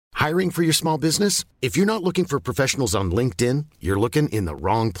Hiring for your small business? If you're not looking for professionals on LinkedIn, you're looking in the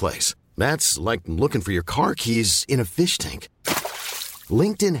wrong place. That's like looking for your car keys in a fish tank.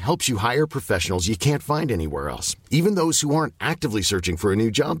 LinkedIn helps you hire professionals you can't find anywhere else, even those who aren't actively searching for a new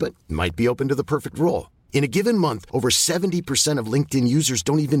job but might be open to the perfect role. In a given month, over 70% of LinkedIn users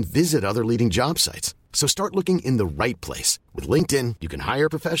don't even visit other leading job sites. So start looking in the right place. With LinkedIn, you can hire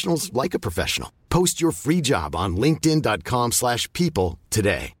professionals like a professional. Post your free job on linkedin.com/people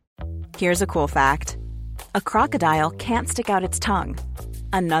today. Here's a cool fact. A crocodile can't stick out its tongue.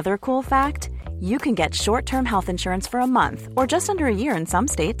 Another cool fact, you can get short-term health insurance for a month or just under a year in some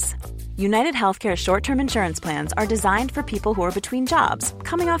states. United Healthcare short-term insurance plans are designed for people who are between jobs,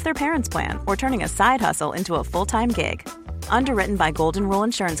 coming off their parents' plan, or turning a side hustle into a full-time gig. Underwritten by Golden Rule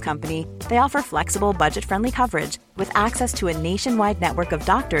Insurance Company, they offer flexible, budget-friendly coverage with access to a nationwide network of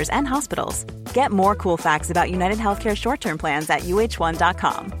doctors and hospitals. Get more cool facts about United Healthcare short-term plans at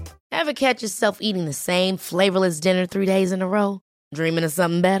uh1.com. Ever catch yourself eating the same flavorless dinner 3 days in a row? Dreaming of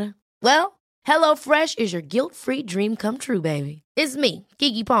something better? Well, HelloFresh is your guilt-free dream come true, baby. It's me,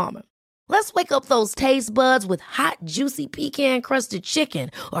 Keke Palmer. Let's wake up those taste buds with hot, juicy pecan-crusted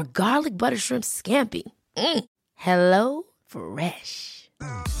chicken or garlic butter shrimp scampi. Hello Fresh.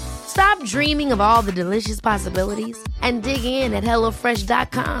 Stop dreaming of all the delicious possibilities and dig in at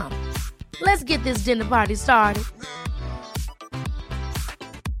HelloFresh.com. Let's get this dinner party started.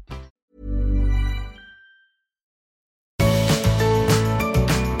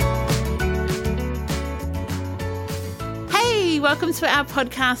 Welcome to our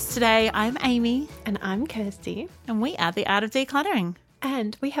podcast today. I'm Amy. And I'm Kirsty. And we are The Art of Decluttering.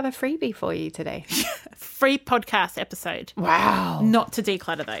 And we have a freebie for you today. Free podcast episode. Wow. Not to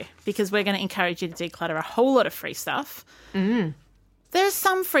declutter, though, because we're going to encourage you to declutter a whole lot of free stuff. There's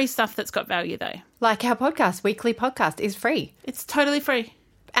some free stuff that's got value, though. Like our podcast, weekly podcast, is free. It's totally free.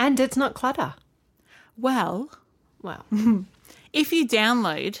 And it's not clutter. Well, if you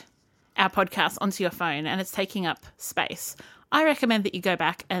download our podcast onto your phone and it's taking up space, I recommend that you go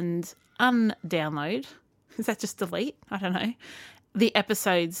back and undownload. Is that just delete? I don't know. The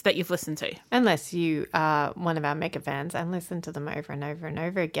episodes that you've listened to. Unless you are one of our mega fans and listen to them over and over and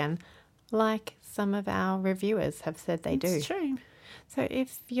over again, like some of our reviewers have said they do. It's true. So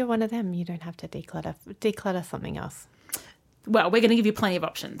if you're one of them, you don't have to declutter. Declutter something else. Well, we're going to give you plenty of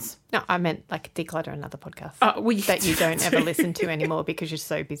options. No, I meant like declutter another podcast that you don't ever listen to anymore because you're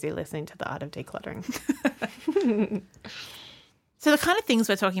so busy listening to The Art of Decluttering. So the kind of things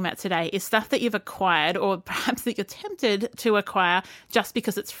we're talking about today is stuff that you've acquired or perhaps that you're tempted to acquire just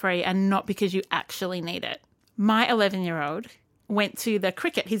because it's free and not because you actually need it. My 11-year-old went to the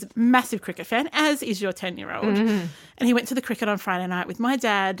cricket. He's a massive cricket fan, as is your 10-year-old. And he went to the cricket on Friday night with my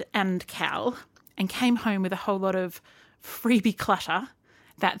dad and Cal and came home with a whole lot of Freebie Clutter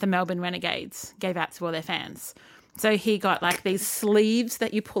that the Melbourne Renegades gave out to all their fans. So he got like these sleeves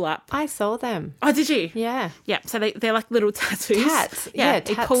that you pull up. I saw them. Oh, did you? Yeah. Yeah. So they're like little tattoos. Tats. Yeah. Tat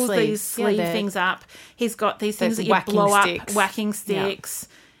he pulls sleeves. these sleeve things up. He's got these things that you blow up, whacking sticks.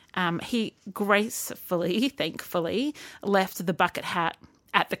 Yeah. He gracefully, thankfully, left the bucket hat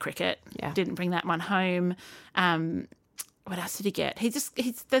at the cricket. Yeah. Didn't bring that one home. What else did he get?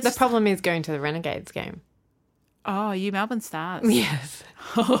 The problem is going to the Renegades game. Oh, you Melbourne Stars. Yes.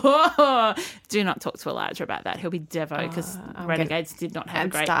 Do not talk to Elijah about that. He'll be devo because Renegades did not have a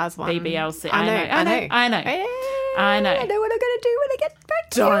great Stars one. BBL season. I know. I know. I know what I'm going to do when I get back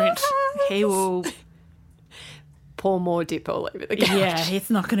to your house. He will pour more dip all over the couch. Yeah,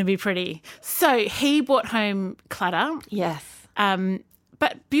 it's not going to be pretty. So he brought home clutter. Yes.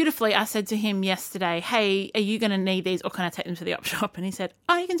 But beautifully, I said to him yesterday, hey, are you going to need these or can I take them to the op shop? And he said,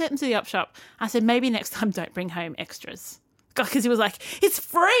 oh, you can take them to the op shop. I said, maybe next time don't bring home extras. Because he was like, it's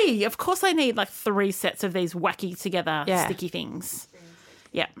free. Of course I need like 3 sets of these wacky together sticky things.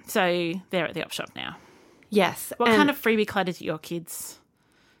 Yeah, so they're at the op shop now. Yes. What kind of freebie clutter do your kids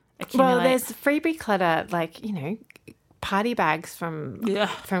accumulate? Well, there's freebie clutter, like, party bags from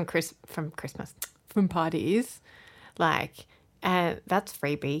Christmas, from parties, like... And that's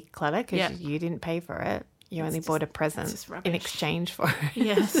freebie clutter because you didn't pay for it. You only bought a present in exchange for it.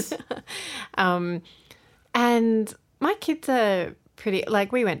 Yes. And my kids are pretty,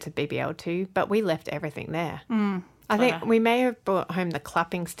 like we went to BBL too, but we left everything there. I think we may have brought home the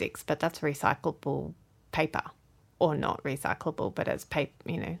clapping sticks, but that's recyclable paper or not recyclable, but it's paper,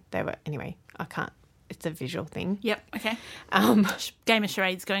 they were, anyway, I can't, it's a visual thing. Yep, okay. Game of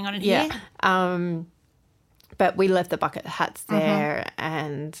charades going on in here. Yeah. But we left the bucket hats there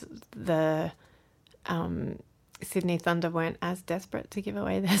and the Sydney Thunder weren't as desperate to give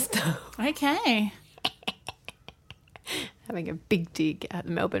away their stuff. Okay. having a big dig at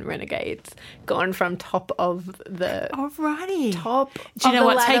the Melbourne Renegades, gone from top of the Alrighty. top. Do you know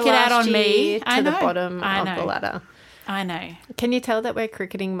what? Take it out on me. To the bottom of the ladder. I know. Can you tell that we're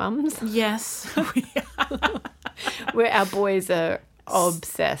cricketing mums? Yes, we are. Where our boys are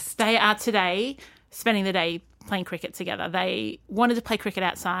obsessed. They are today spending the day playing cricket together. They wanted to play cricket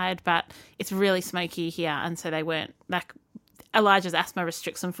outside, but it's really smoky here, and so they weren't. Like, Elijah's asthma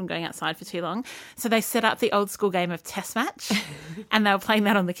restricts them from going outside for too long. So they set up the old school game of test match, and they were playing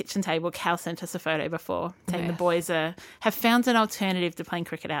that on the kitchen table. Cal sent us a photo before, saying the boys have found an alternative to playing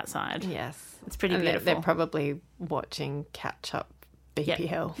cricket outside. Yes. It's pretty and beautiful. They're probably watching catch-up BPL.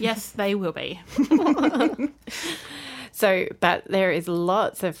 Yep. Yes, they will be. So, but there is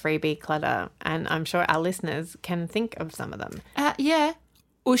lots of freebie clutter, and I'm sure our listeners can think of some of them. Yeah.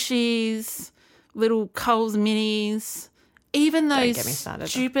 Ushies, little Coles minis, even those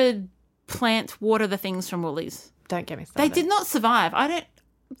stupid plant water the things from Woolies. Don't get me started. They did not survive. I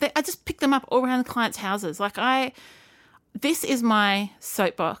just picked them up all around clients' houses. This is my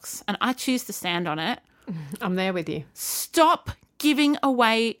soapbox, and I choose to stand on it. I'm there with you. Stop giving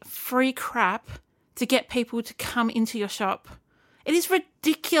away free crap to get people to come into your shop. It is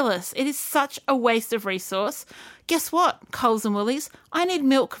ridiculous. It is such a waste of resource. Guess what, Coles and Woolies? I need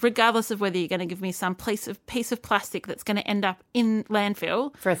milk regardless of whether you're going to give me some piece of plastic that's going to end up in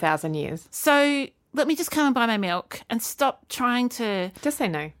landfill. For 1,000 years. So let me just come and buy my milk and stop trying to... Just say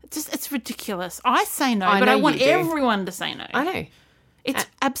no. It's ridiculous. I say no, but I want everyone to say no. I know. It's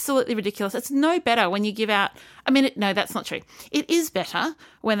absolutely ridiculous. It's no better when you give out... no, that's not true. It is better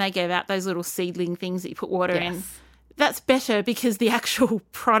when they give out those little seedling things that you put water in. That's better because the actual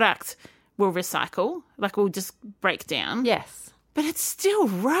product will recycle, will just break down. Yes. But it's still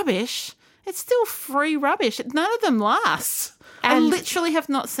rubbish. It's still free rubbish. None of them last. I literally have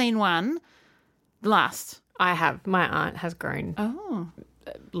not seen one last. I have. My aunt has grown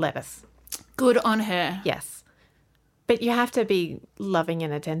lettuce. Good on her. Yes. But you have to be loving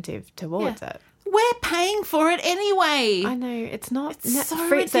and attentive towards it. We're paying for it anyway. I know. It's not. It's so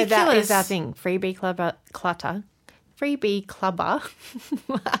ridiculous. So that is our thing. Freebie clutter. Freebie clubber.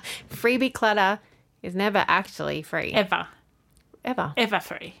 Freebie clutter is never actually free. Ever. Ever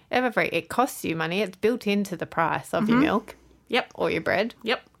free. Ever free. It costs you money. It's built into the price of your milk. Yep. Or your bread.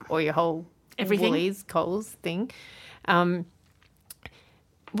 Yep. Or your whole everything. Woolies, Coles thing.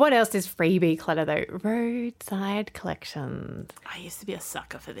 What else is freebie clutter, though? Roadside collections. I used to be a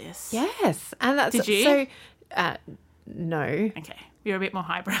sucker for this. Yes. And that's... Did you? So, no. Okay. You're a bit more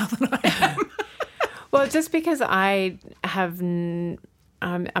highbrow than I am. Well, just because I have... I'm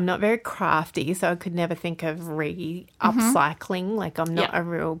not very crafty, so I could never think of upcycling. I'm not a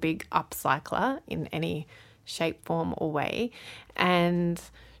real big upcycler in any shape, form or way. And...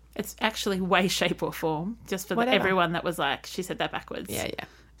 It's actually way, shape or form, just for everyone that was like, she said that backwards. Yeah.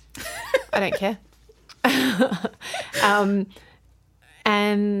 I don't care.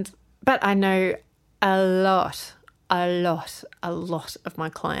 But I know a lot of my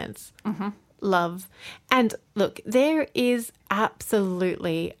clients love. And look, there is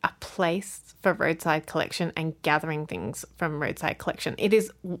absolutely a place for roadside collection and gathering things from roadside collection. It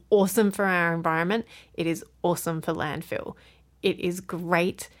is awesome for our environment. It is awesome for landfill. It is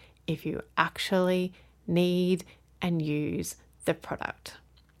great if you actually need and use the product.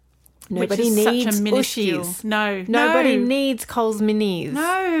 Nobody needs Ushies. No. Nobody needs Coles Minis.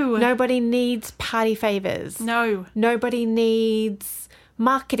 No. Nobody needs party favours. No. Nobody needs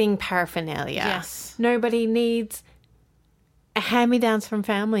marketing paraphernalia. Yes. Nobody needs hand-me-downs from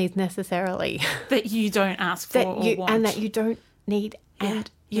families necessarily. That you don't ask for or want. And that you don't need and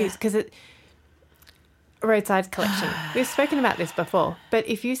use. Because roadside collection. We've spoken about this before. But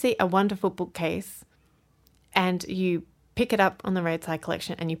if you see a wonderful bookcase and you pick it up on the roadside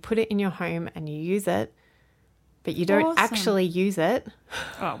collection and you put it in your home and you use it, but you don't actually use it.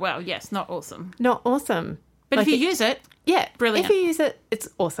 Oh, well, yes, not awesome. Not awesome. But if you use it, brilliant. If you use it, it's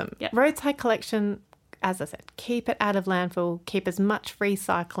awesome. Yep. Roadside collection, as I said, keep it out of landfill, keep as much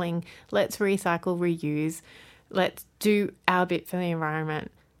recycling. Let's recycle, reuse. Let's do our bit for the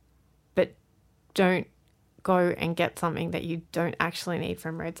environment. But don't go and get something that you don't actually need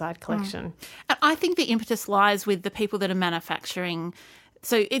from roadside collection. And I think the impetus lies with the people that are manufacturing.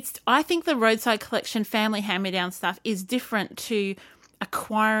 So I think the roadside collection family hand-me-down stuff is different to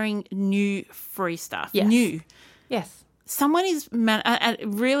acquiring new free stuff. Yes. New. Yes. Someone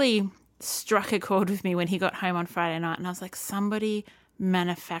really struck a chord with me when he got home on Friday night, and I was like, somebody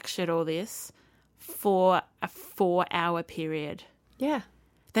manufactured all this for a 4-hour period. Yeah.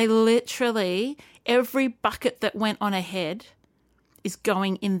 They literally, every bucket that went on a head is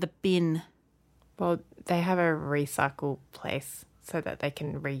going in the bin. Well, they have a recycle place so that they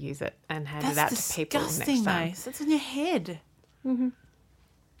can reuse it and hand it out to people next time. That's on your head. Mm-hmm.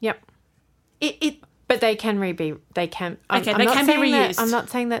 Yep. But they can be reused. I'm not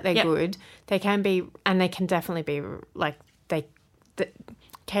saying that they're good. They can be, and they can definitely be like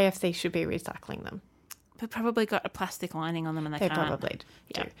KFC should be recycling them. They've probably got a plastic lining on them and they can't. Probably do.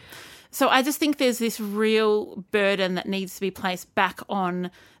 Yeah. So I just think there's this real burden that needs to be placed back on.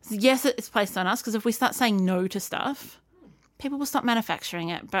 Yes, it's placed on us because if we start saying no to stuff, people will stop manufacturing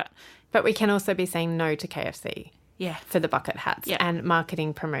it. But we can also be saying no to KFC. Yeah. For the bucket hats and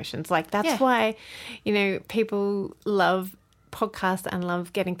marketing promotions. Like that's why, people love podcasts and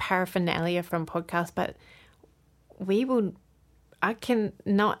love getting paraphernalia from podcasts, but I can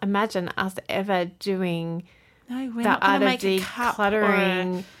not imagine us ever doing the art of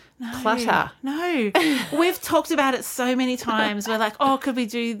decluttering clutter. No. We've talked about it so many times. We're like, oh, could we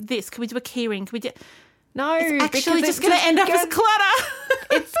do this? Could we do a keyring? Could we do... No, it's actually just going to end up as clutter.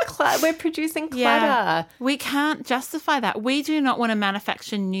 It's we're producing clutter. Yeah. We can't justify that. We do not want to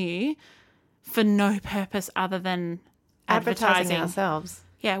manufacture new for no purpose other than advertising ourselves.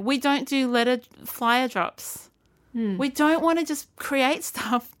 Yeah, we don't do letter flyer drops. We don't want to just create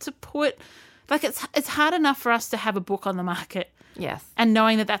stuff to put... Like, it's hard enough for us to have a book on the market. Yes. And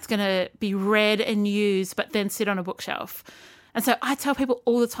knowing that that's going to be read and used but then sit on a bookshelf. And so I tell people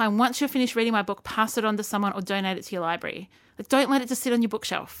all the time, once you're finished reading my book, pass it on to someone or donate it to your library. Like, don't let it just sit on your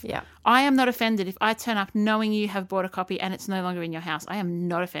bookshelf. Yeah. I am not offended if I turn up knowing you have bought a copy and it's no longer in your house. I am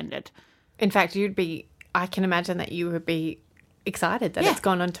not offended. In fact, I can imagine that you would be excited that it's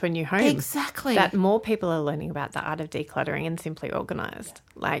gone on to a new home. Exactly. That more people are learning about the art of decluttering and simply organised.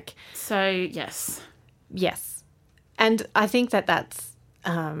 So, yes. Yes. And I think that's,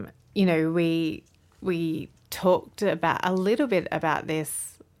 we talked about a little bit about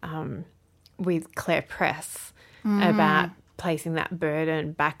this with Claire Press about placing that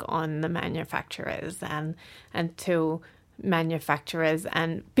burden back on the manufacturers and until manufacturers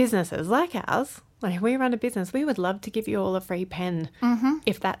and businesses like ours, like we run a business, we would love to give you all a free pen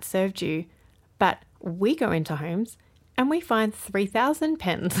if that served you. But we go into homes and we find 3,000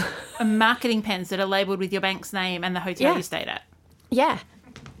 pens. Marketing pens that are labelled with your bank's name and the hotel you stayed at. Yeah.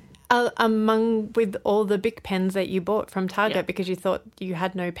 With all the big pens that you bought from Target because you thought you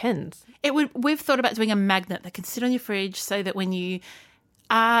had no pens. We've thought about doing a magnet that can sit on your fridge so that when you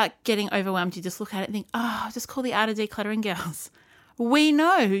are getting overwhelmed, you just look at it and think, oh, just call the Art of Decluttering girls. We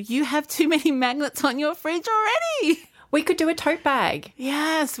know you have too many magnets on your fridge already. We could do a tote bag.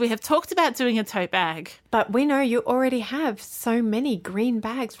 Yes, we have talked about doing a tote bag. But we know you already have so many green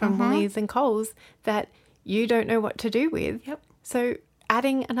bags from Woolies and Coles that you don't know what to do with. Yep. So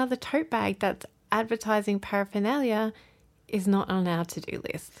adding another tote bag that's advertising paraphernalia is not on our to-do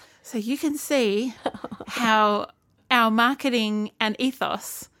list. So you can see how our marketing and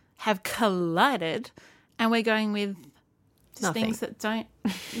ethos have collided and we're going with things that don't...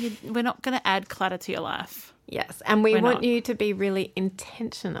 we're not going to add clutter to your life. Yes, and we want you to be really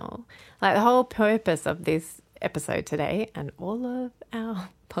intentional. Like the whole purpose of this episode today and all of our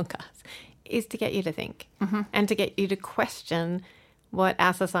podcasts is to get you to think and to get you to question what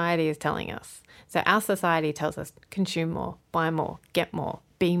our society is telling us. So our society tells us consume more, buy more, get more,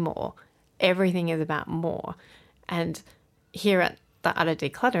 be more. Everything is about more. And here at the Art of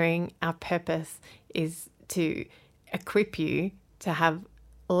Decluttering, our purpose is to equip you to have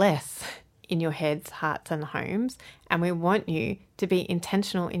less in your heads, hearts and homes. And we want you to be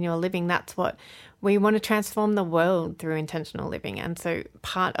intentional in your living. That's what we want to transform the world through intentional living. And so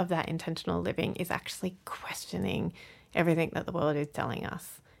part of that intentional living is actually questioning everything that the world is telling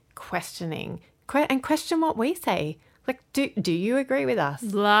us, question what we say. Like, do you agree with us?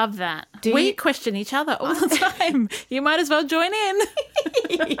 Love that. We question each other all the time. You might as well join in.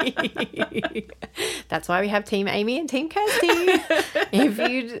 That's why we have Team Amy and Team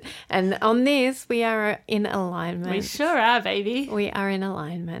Kirsty. And on this, we are in alignment. We sure are, baby. We are in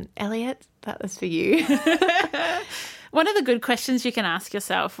alignment. Elliot, that was for you. One of the good questions you can ask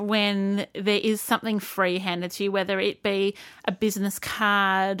yourself when there is something free handed to you, whether it be a business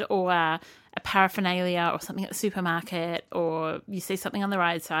card or a paraphernalia or something at the supermarket or you see something on the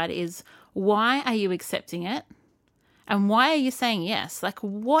roadside, is why are you accepting it? And why are you saying yes? Like,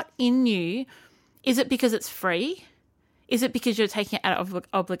 what in you? Is it because it's free? Is it because you're taking it out of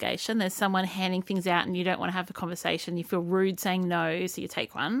obligation? There's someone handing things out and you don't want to have a conversation. You feel rude saying no, so you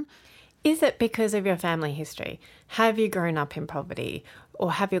take one. Is it because of your family history? Have you grown up in poverty,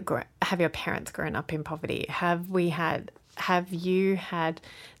 or have your parents grown up in poverty? Have you had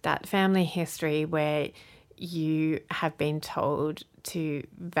that family history where you have been told to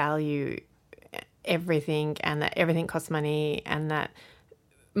value everything and that everything costs money and that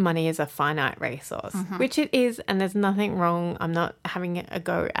money is a finite resource, which it is, and there's nothing wrong. I'm not having a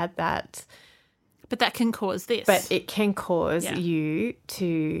go at that. But that can cause this. But it can cause you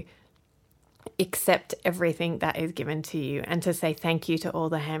to accept everything that is given to you and to say thank you to all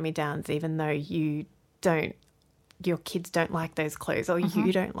the hand-me-downs, even though your kids don't like those clothes or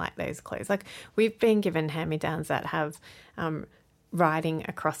you don't like those clothes. Like, we've been given hand-me-downs that have writing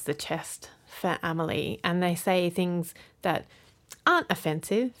across the chest for Amelie, and they say things that aren't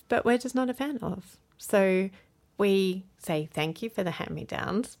offensive, but we're just not a fan of. So we say thank you for the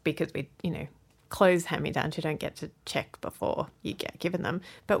hand-me-downs because we, clothes hand-me-downs you don't get to check before you get given them,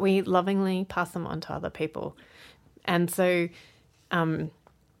 but we lovingly pass them on to other people. And so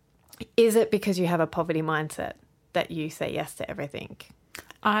is it because you have a poverty mindset that you say yes to everything?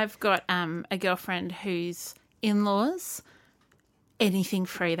 I've got a girlfriend whose in-laws, anything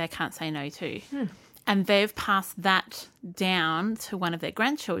free they can't say no to. And they've passed that down to one of their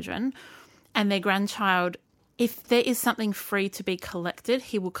grandchildren, and their grandchild, if there is something free to be collected,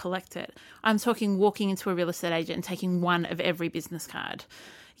 he will collect it. I'm talking walking into a real estate agent and taking one of every business card.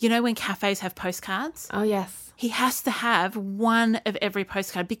 You know when cafes have postcards? Oh, yes. He has to have one of every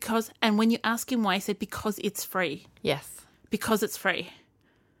postcard and when you ask him why, he said, because it's free. Yes. Because it's free.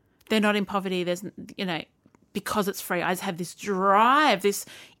 They're not in poverty. There's, because it's free. I just have this drive, this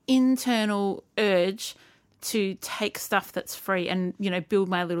internal urge to take stuff that's free and, build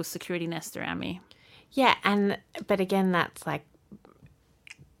my little security nest around me. Yeah, but again, that's like,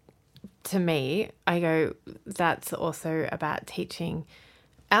 to me, I go, that's also about teaching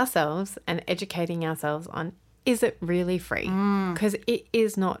ourselves and educating ourselves on, is it really free? Because it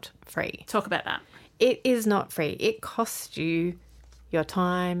is not free. Talk about that. It is not free. It costs you your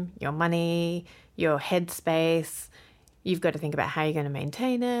time, your money, your headspace. You've got to think about how you're going to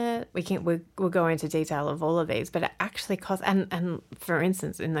maintain it. We'll go into detail of all of these, but it actually costs, and for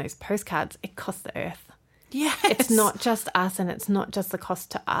instance, in those postcards, it costs the earth. Yes. It's not just us, and it's not just the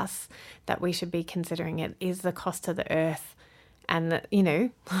cost to us that we should be considering. It is the cost to the earth. And,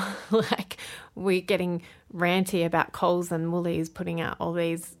 like, we're getting ranty about Coles and Woolies putting out all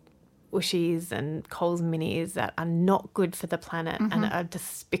these Ooshies and Coles minis that are not good for the planet and are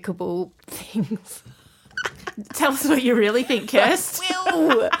despicable things. Tell us what you really think, Kirst.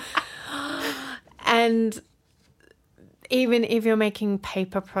 And even if you're making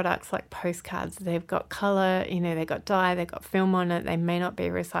paper products like postcards, they've got colour, they've got dye, they've got film on it, they may not be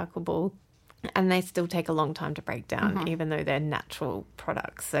recyclable, and they still take a long time to break down, even though they're natural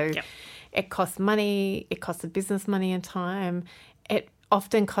products. So it costs money, it costs the business money and time. It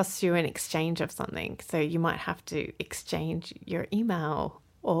often costs you an exchange of something. So you might have to exchange your email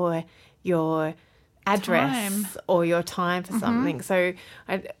or your address or your time for something. So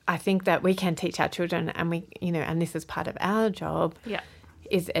I think that we can teach our children, and we, and this is part of our job,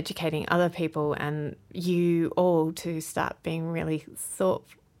 is educating other people and you all to start being really thoughtful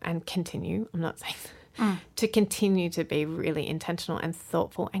and continue. I'm not saying to continue to be really intentional and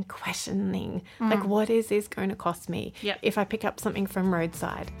thoughtful and questioning. Like, what is this going to cost me? If I pick up something from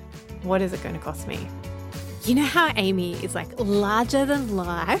roadside, what is it going to cost me? You know how Amy is like larger than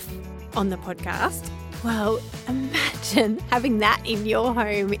life on the podcast? Well, imagine having that in your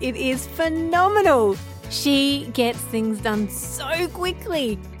home. It is phenomenal. She gets things done so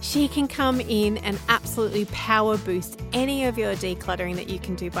quickly. She can come in and absolutely power boost any of your decluttering that you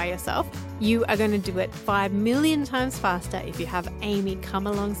can do by yourself. You are going to do it 5 million times faster if you have Amy come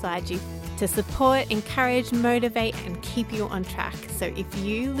alongside you to support, encourage, motivate, and keep you on track. So if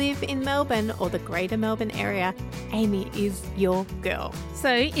you live in Melbourne or the greater Melbourne area, Amy is your girl.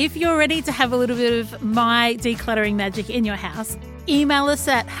 So if you're ready to have a little bit of my decluttering magic in your house, email us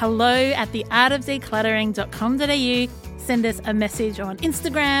at hello@theartofdecluttering.com.au. Send us a message on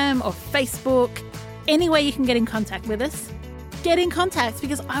Instagram or Facebook. Any way you can get in contact with us, get in contact,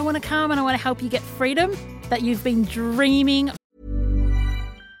 because I want to come and I want to help you get freedom that you've been dreaming.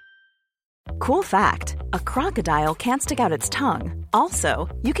 Cool fact, a crocodile can't stick out its tongue. Also,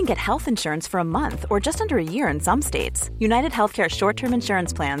 you can get health insurance for a month or just under a year in some states. United Healthcare short-term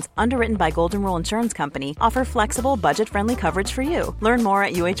insurance plans, underwritten by Golden Rule Insurance Company, offer flexible, budget-friendly coverage for you. Learn more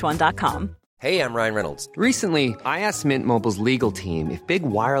at uh1.com. Hey, I'm Ryan Reynolds. Recently, I asked Mint Mobile's legal team if big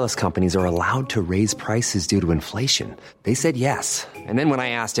wireless companies are allowed to raise prices due to inflation. They said yes. And then when I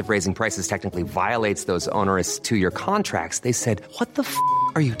asked if raising prices technically violates those onerous 2-year contracts, they said, "What the f***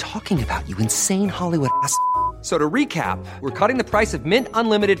 are you talking about, you insane Hollywood ass?" So to recap, we're cutting the price of Mint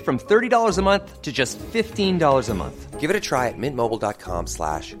Unlimited from $30 a month to just $15 a month. Give it a try at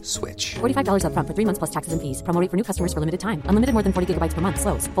mintmobile.com/switch. $45 up front for 3 months plus taxes and fees. Promo rate for new customers for limited time. Unlimited more than 40 gigabytes per month.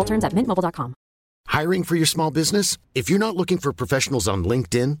 Slows full terms at mintmobile.com. Hiring for your small business? If you're not looking for professionals on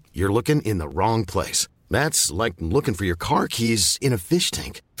LinkedIn, you're looking in the wrong place. That's like looking for your car keys in a fish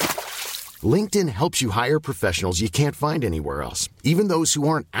tank. LinkedIn helps you hire professionals you can't find anywhere else, even those who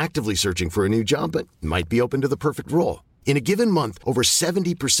aren't actively searching for a new job but might be open to the perfect role. In a given month, over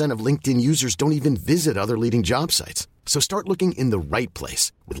 70% of LinkedIn users don't even visit other leading job sites. So start looking in the right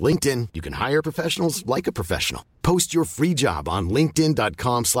place. With LinkedIn, you can hire professionals like a professional. Post your free job on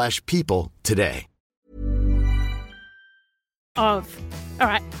linkedin.com/people today. All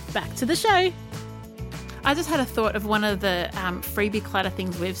right, back to the show. I just had a thought of one of the freebie clutter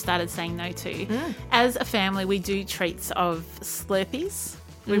things we've started saying no to. As a family, we do treats of Slurpees.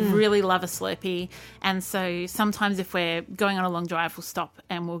 We really love a Slurpee. And so sometimes if we're going on a long drive, we'll stop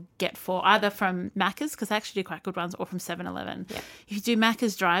and we'll get 4, either from Macca's, because they actually do quite good ones, or from 7-Eleven. Yeah. If you do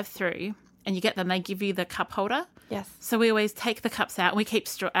Macca's drive-through and you get them, they give you the cup holder. Yes. So we always take the cups out and we keep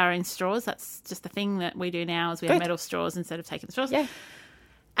our own straws. That's just the thing that we do now, is we have metal straws instead of taking the straws. Yeah.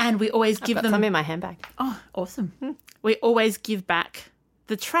 And we always give them... I've got some in my handbag. Oh, awesome. We always give back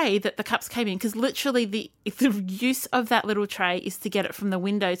the tray that the cups came in, because literally the use of that little tray is to get it from the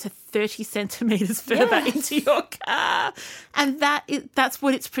window to 30 centimetres further into your car. And that's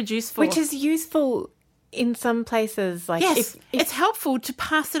what it's produced for. Which is useful in some places. Like, yes, if, it's helpful to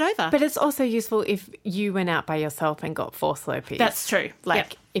pass it over. But it's also useful if you went out by yourself and got 4 Slurpees. That's true.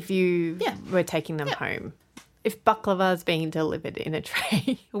 Like, if you were taking them home. If baklava is being delivered in a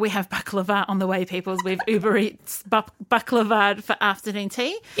tray. We have baklava on the way, peoples. We've Uber Eats baklava for afternoon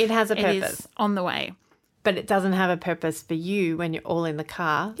tea. It has a purpose. It is on the way. But it doesn't have a purpose for you when you're all in the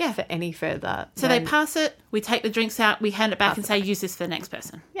car for any further. So they pass it, we take the drinks out, we hand it back and say, use this for the next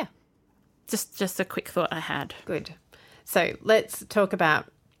person. Yeah. Just a quick thought I had. Good. So let's talk about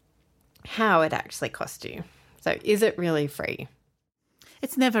how it actually costs you. So is it really free?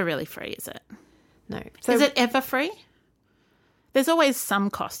 It's never really free, is it? No. So is it ever free? There's always some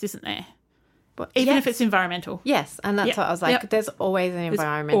cost, isn't there? Even if it's environmental. Yes, and that's what I was like. There's always an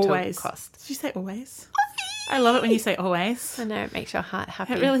environmental cost. Did you say always? I love it when you say always. I know, it makes your heart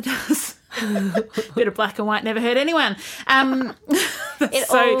happy. It really does. Bit of black and white never hurt anyone.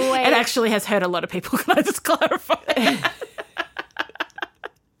 It actually has hurt a lot of people. Can I just clarify that?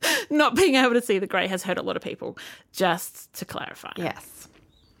 Not being able to see the grey has hurt a lot of people, just to clarify. Yes.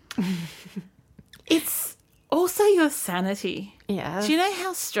 It's also your sanity. Yeah. Do you know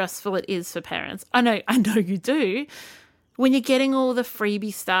how stressful it is for parents? I know you do. When you're getting all the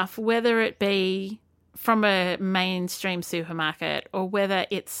freebie stuff, whether it be from a mainstream supermarket or whether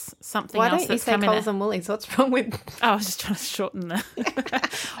it's something else that's coming. Why don't you say Coles and Woolies? What's wrong with... I was just trying to shorten the...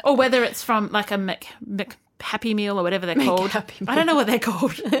 Or whether it's from like a Happy Meal or whatever they're called. I don't know what they're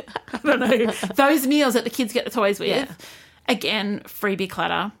called. I don't know. Those meals that the kids get the toys with. Yeah. Again, freebie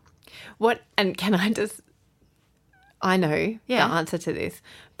clutter. And can I just... I know the answer to this,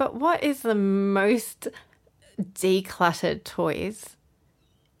 but what is the most decluttered toys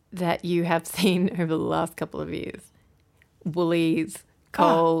that you have seen over the last couple of years? Woolies,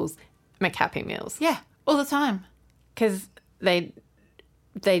 Coles, McHappy Meals. Yeah, all the time. Because they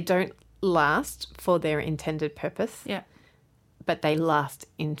don't last for their intended purpose. Yeah. But they last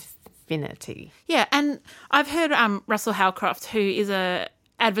infinity. Yeah, and I've heard Russell Howcroft, who is a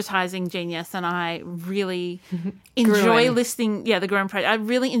advertising genius, and I really enjoy listening. Yeah, the Growing Project. I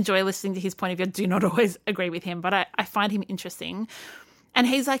really enjoy listening to his point of view. I do not always agree with him, but I find him interesting. And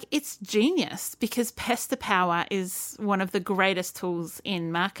he's like, it's genius because pester power is one of the greatest tools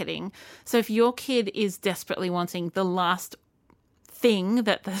in marketing. So if your kid is desperately wanting the last thing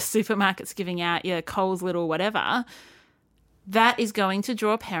that the supermarket's giving out, your Coles Little whatever, that is going to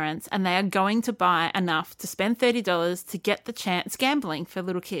draw parents, and they are going to buy enough to spend $30 to get the chance. It's gambling for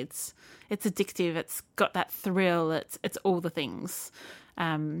little kids. It's addictive. It's got that thrill. It's all the things.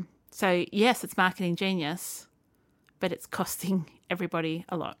 So, yes, it's marketing genius, but it's costing everybody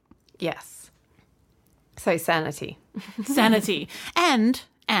a lot. Yes. So sanity. Sanity. And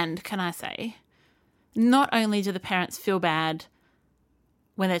can I say, not only do the parents feel bad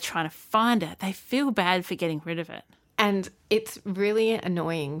when they're trying to find it, they feel bad for getting rid of it. And it's really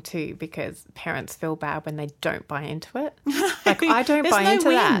annoying too because parents feel bad when they don't buy into it. Like, I don't buy into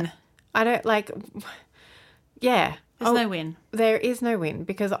that. I don't like, yeah. There's no win. There is no win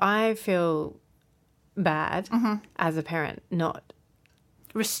because I feel bad as a parent not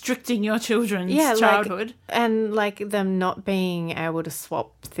restricting your children's childhood. And like them not being able to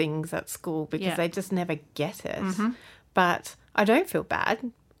swap things at school because they just never get it. But I don't feel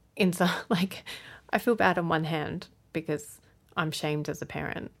bad in some, like, I feel bad on one hand because I'm shamed as a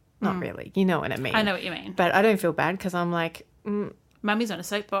parent. Not really. You know what I mean. I know what you mean. But I don't feel bad because I'm like, Mummy's on a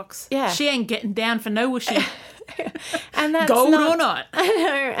soapbox. Yeah. She ain't getting down for no whooshy. And that's Gold not, or not. I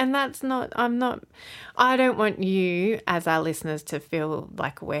know, and that's not, I don't want you as our listeners to feel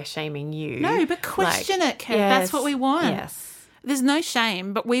like we're shaming you. No, but question it, Kev. That's what we want. Yes. There's no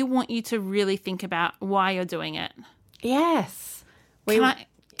shame, but we want you to really think about why you're doing it. Yes.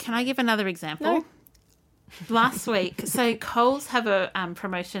 Can I give another example? No. Last week, so Coles have a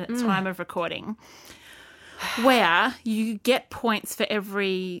promotion at time of recording where you get points for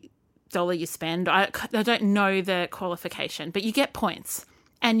every dollar you spend. I don't know the qualification, but you get points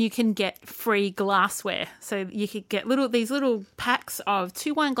and you can get free glassware. So you could get these little packs of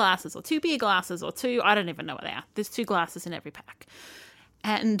 2 wine glasses or 2 beer glasses or 2, I don't even know what they are. There's 2 glasses in every pack.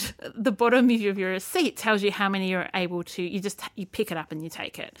 And the bottom of your receipt tells you how many you're able to, you pick it up and you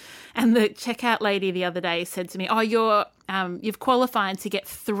take it. And the checkout lady the other day said to me, oh, you've qualified to get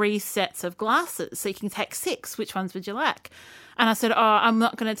 3 sets of glasses, so you can take 6. Which ones would you like? And I said, oh, I'm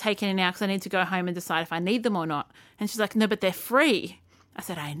not going to take any now because I need to go home and decide if I need them or not. And she's like, no, but they're free. I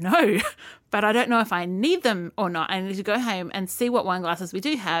said, I know, but I don't know if I need them or not. I need to go home and see what wine glasses we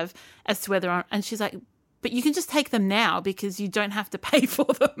do have as to whether, and she's like, but you can just take them now because you don't have to pay for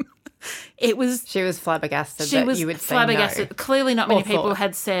them. She was flabbergasted that you would say no. Clearly not many people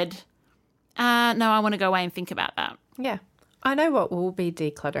had said, no, I want to go away and think about that. Yeah. I know what we'll be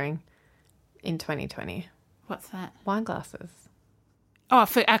decluttering in 2020. What's that? Wine glasses. Oh,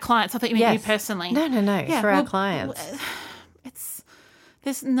 for our clients. I thought you meant you personally. No. Yeah, for our clients.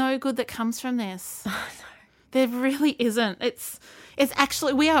 There's no good that comes from this. There really isn't. It's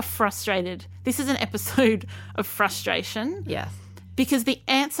actually, we are frustrated. This is an episode of frustration. Yes. Because the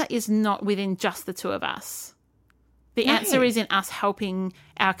answer is not within just the 2 of us. The answer is in us helping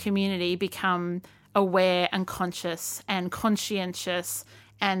our community become aware and conscious and conscientious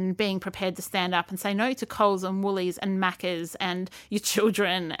and being prepared to stand up and say no to Coles and Woolies and Macca's and your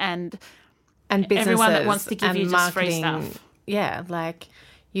children and businesses, everyone that wants to give you just free stuff. Yeah, like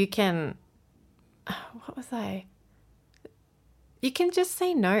you can, what was I? You can just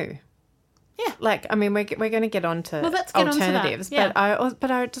say no. Yeah. Like, I mean, we're going to get on to alternatives, yeah.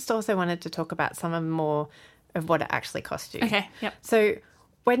 but I just also wanted to talk about some of more of what it actually costs you. Okay, yep. So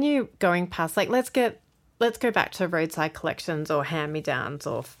when you're going past, like, let's go back to roadside collections or hand-me-downs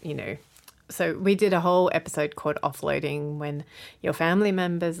or, so we did a whole episode called Offloading, when your family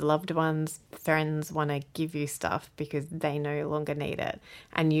members, loved ones, friends want to give you stuff because they no longer need it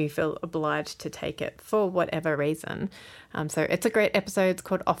and you feel obliged to take it for whatever reason. So it's a great episode. It's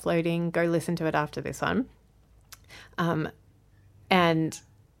called Offloading. Go listen to it after this one. And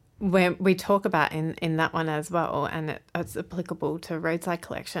when we talk about in that one as well, and it's applicable to roadside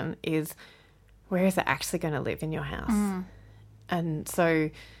collection, is where is it actually going to live in your house? And so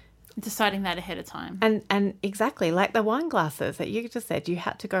deciding that ahead of time. And exactly, like the wine glasses that you just said, you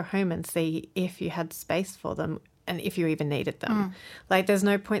had to go home and see if you had space for them and if you even needed them. Like, there's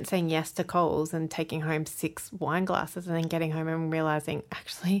no point saying yes to Coles and taking home 6 wine glasses and then getting home and realising,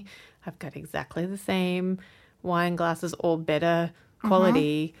 actually, I've got exactly the same wine glasses or better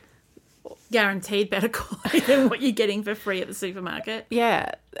quality. Guaranteed better quality than what you're getting for free at the supermarket.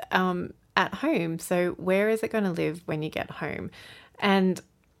 Yeah, at home. So where is it going to live when you get home? And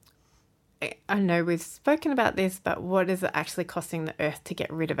I know we've spoken about this, but what is it actually costing the earth to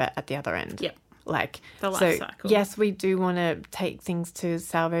get rid of it at the other end? Yep. Like, the life cycle. Yes, we do want to take things to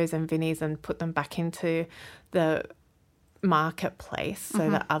Salvos and Vinnies and put them back into the marketplace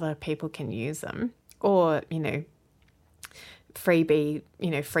so that other people can use them. Or, Freebie,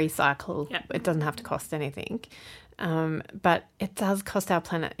 free cycle. Yep. It doesn't have to cost anything. But it does cost our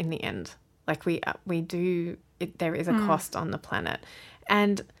planet in the end. Like, there is a cost on the planet.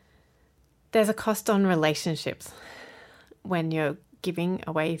 And there's a cost on relationships when you're giving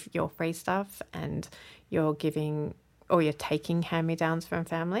away your free stuff and you're giving or you're taking hand-me-downs from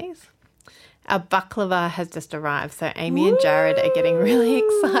families. Our baklava has just arrived, so Amy and Jared are getting really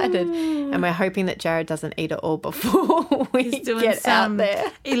excited, and we're hoping that Jared doesn't eat it all before we He's doing get some out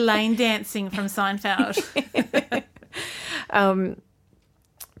there. Elaine dancing from Seinfeld.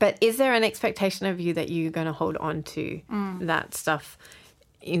 But is there an expectation of you that you're going to hold on to that stuff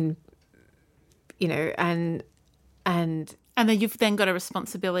in, and then you've then got a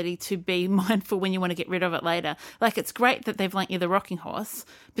responsibility to be mindful when you want to get rid of it later. Like, it's great that they've lent you the rocking horse,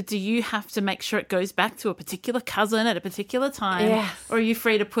 but do you have to make sure it goes back to a particular cousin at a particular time? Yes. Or are you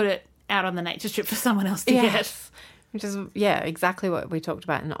free to put it out on the nature strip for someone else to get? Which is, exactly what we talked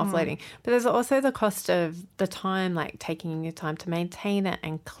about in offloading. But there's also the cost of the time, like taking your time to maintain it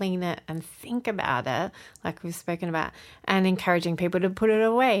and clean it and think about it, like we've spoken about, and encouraging people to put it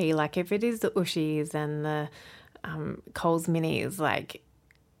away. Like, if it is the ushies and the Coles Minis, like,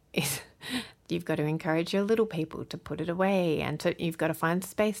 you've got to encourage your little people to put it away, and you've got to find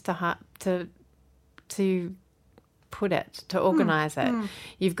space to put it, to organise it.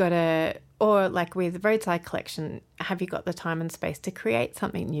 You've got to, or like with roadside collection, have you got the time and space to create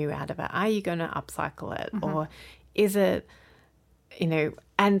something new out of it? Are you going to upcycle it? Or is it,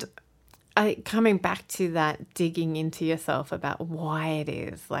 and coming back to that, digging into yourself about why it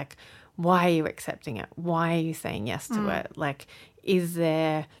is, like, why are you accepting it? Why are you saying yes to it? Like, is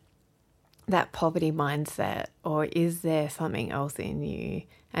there that poverty mindset, or is there something else in you?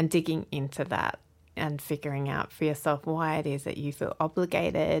 And digging into that and figuring out for yourself why it is that you feel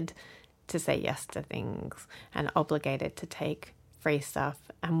obligated to say yes to things and obligated to take free stuff,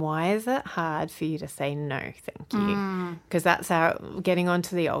 and why is it hard for you to say no, thank you? Because that's getting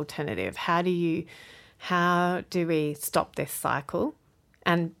onto the alternative. How do we stop this cycle?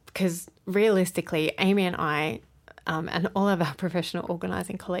 And because realistically, Amy and I and all of our professional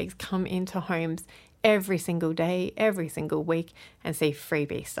organising colleagues come into homes every single day, every single week, and see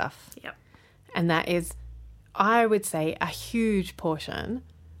freebie stuff. Yep. And that is, I would say, a huge portion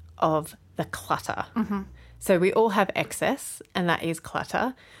of the clutter. So we all have excess, and that is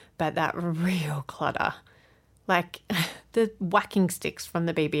clutter, but that real clutter, like the whacking sticks from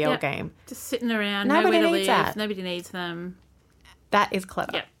the BBL game. Just sitting around, Nobody nowhere to needs live, that. nobody needs them. That is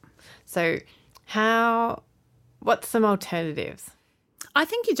clutter. Yep. So what's some alternatives? I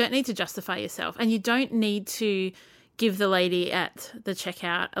think you don't need to justify yourself, and you don't need to give the lady at the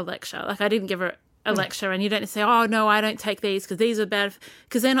checkout a lecture. Like, I didn't give her a lecture, and you don't say, oh, no, I don't take these because these are bad,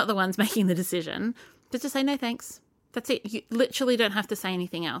 because they're not the ones making the decision. But just say, no, thanks. That's it. You literally don't have to say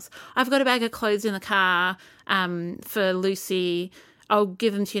anything else. I've got a bag of clothes in the car for Lucy. I'll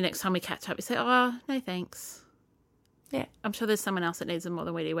give them to you next time we catch up. You say, oh, no, thanks. Yeah, I'm sure there's someone else that needs them more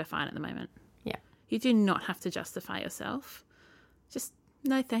than we do. We're fine at the moment. Yeah. You do not have to justify yourself. Just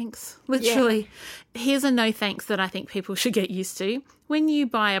no thanks. Literally. Yeah. Here's a no thanks that I think people should get used to. When you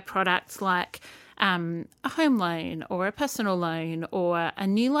buy a product like a home loan or a personal loan or a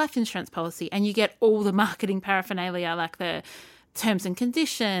new life insurance policy, and you get all the marketing paraphernalia, like the terms and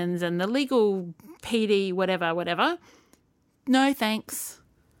conditions and the legal PD, whatever, no thanks.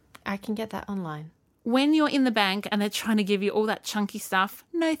 I can get that online. When you're in the bank and they're trying to give you all that chunky stuff,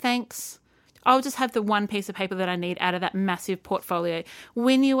 no thanks. I'll just have the one piece of paper that I need out of that massive portfolio.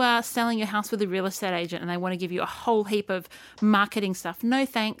 When you are selling your house with a real estate agent and they want to give you a whole heap of marketing stuff, no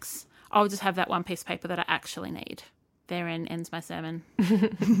thanks. I'll just have that one piece of paper that I actually need. Therein ends my sermon.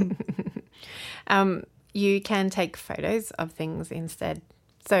 You can take photos of things instead.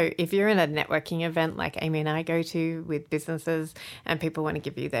 So if you're in a networking event like Amy and I go to with businesses and people want to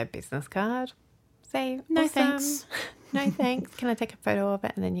give you their business card, say, no, awesome. Thanks. No, thanks. Can I take a photo of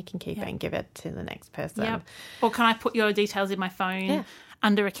it? And then you can keep it and give it to the next person. Yep. Or can I put your details in my phone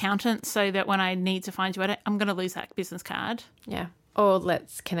under accountant so that when I need to find you, I'm going to lose that business card? Yeah. Or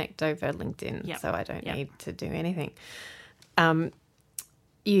let's connect over LinkedIn so I don't need to do anything. I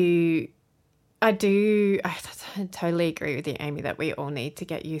totally agree with you, Amy, that we all need to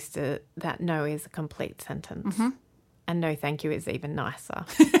get used to that no is a complete sentence. And no thank you is even nicer.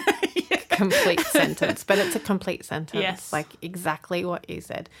 Complete sentence. But it's a complete sentence. Yes. Like exactly what you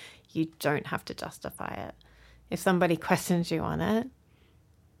said. You don't have to justify it. If somebody questions you on it,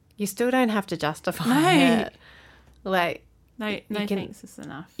 you still don't have to justify it. Like, No thanks is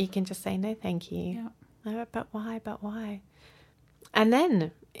enough. You can just say, no, thank you. Yeah. No, but why? And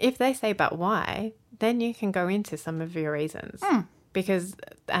then if they say, but why, then you can go into some of your reasons. Because,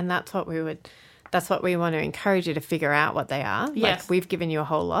 and that's what we want to encourage you to figure out what they are. Yes. Like, we've given you a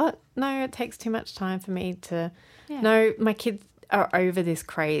whole lot. No, it takes too much time for me to, no, my kids are over this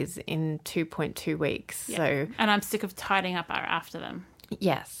craze in 2.2 weeks. Yeah. So, and I'm sick of tidying up after them.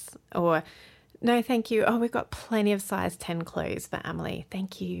 Yes. Or, no, thank you. Oh, we've got plenty of size 10 clothes for Emily.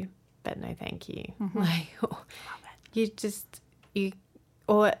 Thank you, but no thank you. Like,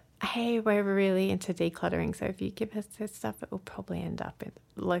 or hey, we're really into decluttering, so if you give us this stuff, it will probably end up in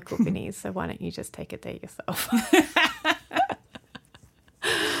local binnies, so why don't you just take it there yourself?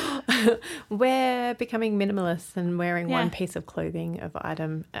 We're becoming minimalists and wearing one piece of clothing of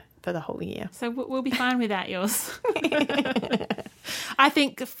item for the whole year. So we'll be fine without yours. I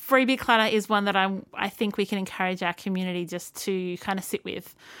think freebie clutter is one that I think we can encourage our community just to kind of sit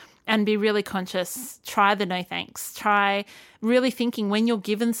with and be really conscious. Try the no thanks. Try really thinking when you're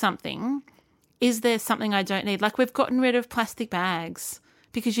given something, is there something I don't need? Like, we've gotten rid of plastic bags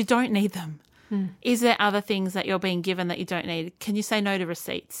because you don't need them. Is there other things that you're being given that you don't need? Can you say no to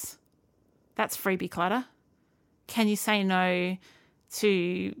receipts? That's freebie clutter. Can you say no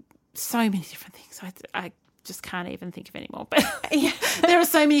to so many different things? just can't even think of any more. But there are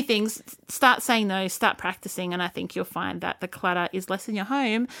so many things. Start saying no, start practicing, and I think you'll find that the clutter is less in your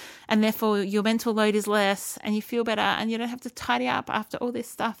home, and therefore your mental load is less, and you feel better, and you don't have to tidy up after all this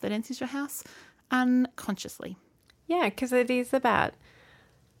stuff that enters your house unconsciously. Yeah, because it is about,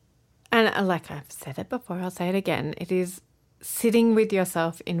 and like I've said it before, I'll say it again, it is sitting with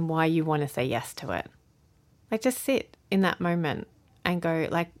yourself in why you want to say yes to it. Like, just sit in that moment and go,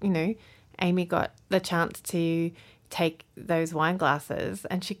 like, Amy got the chance to take those wine glasses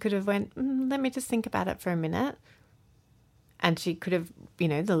and she could have went, let me just think about it for a minute. And she could have,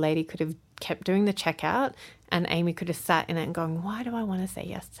 the lady could have kept doing the checkout and Amy could have sat in it and going, why do I want to say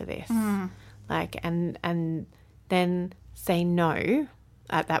yes to this? Like, and then say no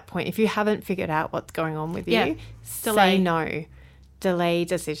at that point. If you haven't figured out what's going on with you, say no. Delay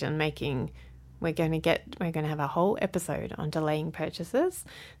decision making. We're going to have a whole episode on delaying purchases.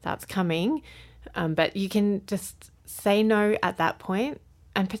 That's coming. But you can just say no at that point.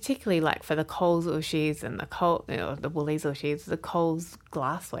 And particularly like for the Coles Ooshies and the Woolies Ooshies, the Coles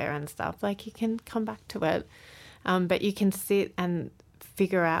glassware and stuff, like you can come back to it. But you can sit and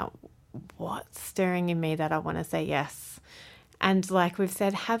figure out what's stirring in me that I want to say yes. And like we've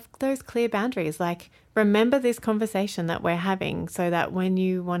said, have those clear boundaries. Like, remember this conversation that we're having so that when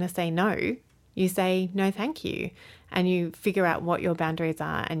you want to say no, you say, no, thank you, and you figure out what your boundaries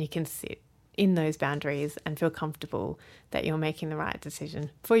are and you can sit in those boundaries and feel comfortable that you're making the right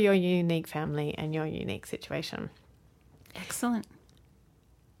decision for your unique family and your unique situation. Excellent.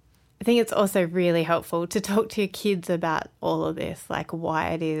 I think it's also really helpful to talk to your kids about all of this, like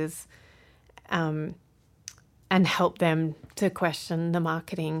why it is, and help them to question the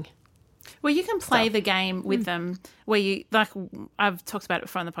marketing. Well, you can play the game with them where you, like I've talked about it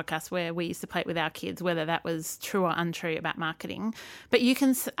before on the podcast, where we used to play it with our kids, whether that was true or untrue about marketing. But you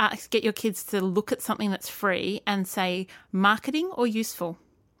can get your kids to look at something that's free and say marketing or useful,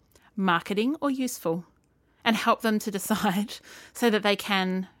 and help them to decide so that they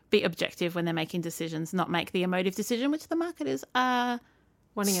can be objective when they're making decisions, not make the emotive decision, which the marketers are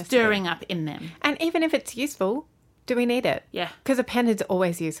stirring up in them. And even if it's useful, do we need it? Yeah. Because a pen is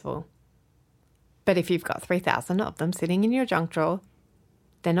always useful. But if you've got 3,000 of them sitting in your junk drawer,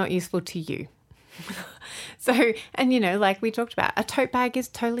 they're not useful to you. So, and like we talked about, a tote bag is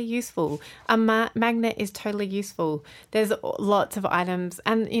totally useful. A magnet is totally useful. There's lots of items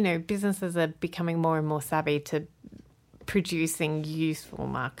and, businesses are becoming more and more savvy to producing useful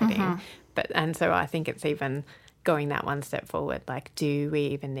marketing. And so I think it's even going that one step forward. Like, do we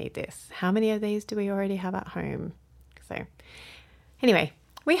even need this? How many of these do we already have at home? So anyway,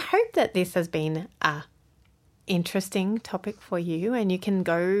 we hope that this has been a interesting topic for you and you can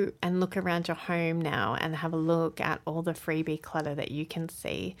go and look around your home now and have a look at all the freebie clutter that you can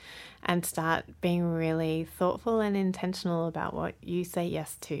see and start being really thoughtful and intentional about what you say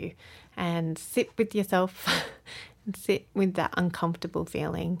yes to, and sit with yourself and sit with that uncomfortable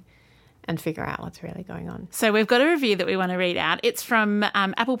feeling and figure out what's really going on. So we've got a review that we want to read out. It's from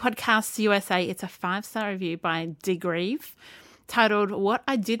Apple Podcasts USA. It's a 5-star review by Degrieve titled, What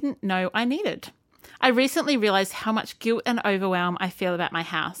I Didn't Know I Needed. I recently realised how much guilt and overwhelm I feel about my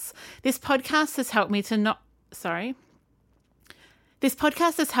house. This podcast has helped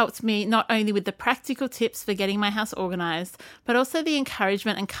me not only with the practical tips for getting my house organised, but also the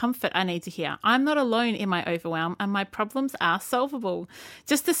encouragement and comfort I need to hear. I'm not alone in my overwhelm and my problems are solvable.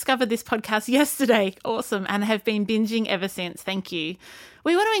 Just discovered this podcast yesterday. Awesome. And have been binging ever since. Thank you.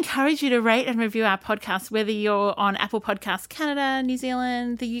 We want to encourage you to rate and review our podcast, whether you're on Apple Podcasts Canada, New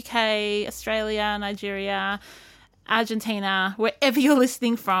Zealand, the UK, Australia, Nigeria, Argentina, wherever you're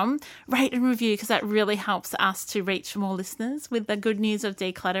listening from. Rate and review, because that really helps us to reach more listeners with the good news of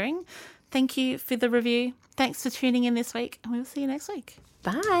decluttering. Thank you for the review. Thanks for tuning in this week, and we'll see you next week.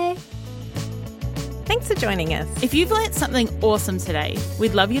 Bye. Thanks for joining us. If you've learnt something awesome today,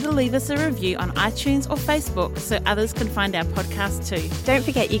 we'd love you to leave us a review on iTunes or Facebook so others can find our podcast too. Don't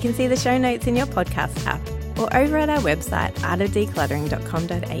forget you can see the show notes in your podcast app or over at our website,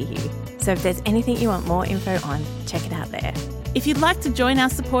 artofdecluttering.com.au. So if there's anything you want more info on, check it out there. If you'd like to join our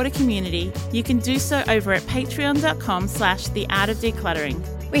supporter community, you can do so over at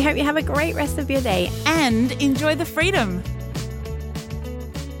patreon.com/theartofdecluttering. We hope you have a great rest of your day and enjoy the freedom.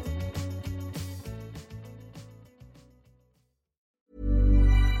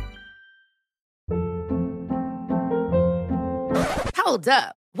 Hold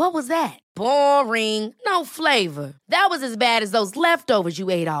up. What was that? Boring. No flavor. That was as bad as those leftovers you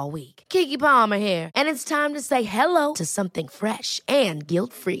ate all week. Keke Palmer here, and it's time to say hello to something fresh and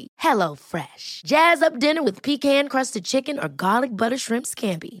guilt-free. Hello Fresh. Jazz up dinner with pecan-crusted chicken or garlic butter shrimp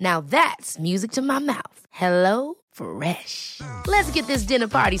scampi. Now that's music to my mouth. Hello Fresh. Let's get this dinner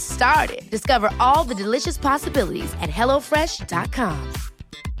party started. Discover all the delicious possibilities at hellofresh.com.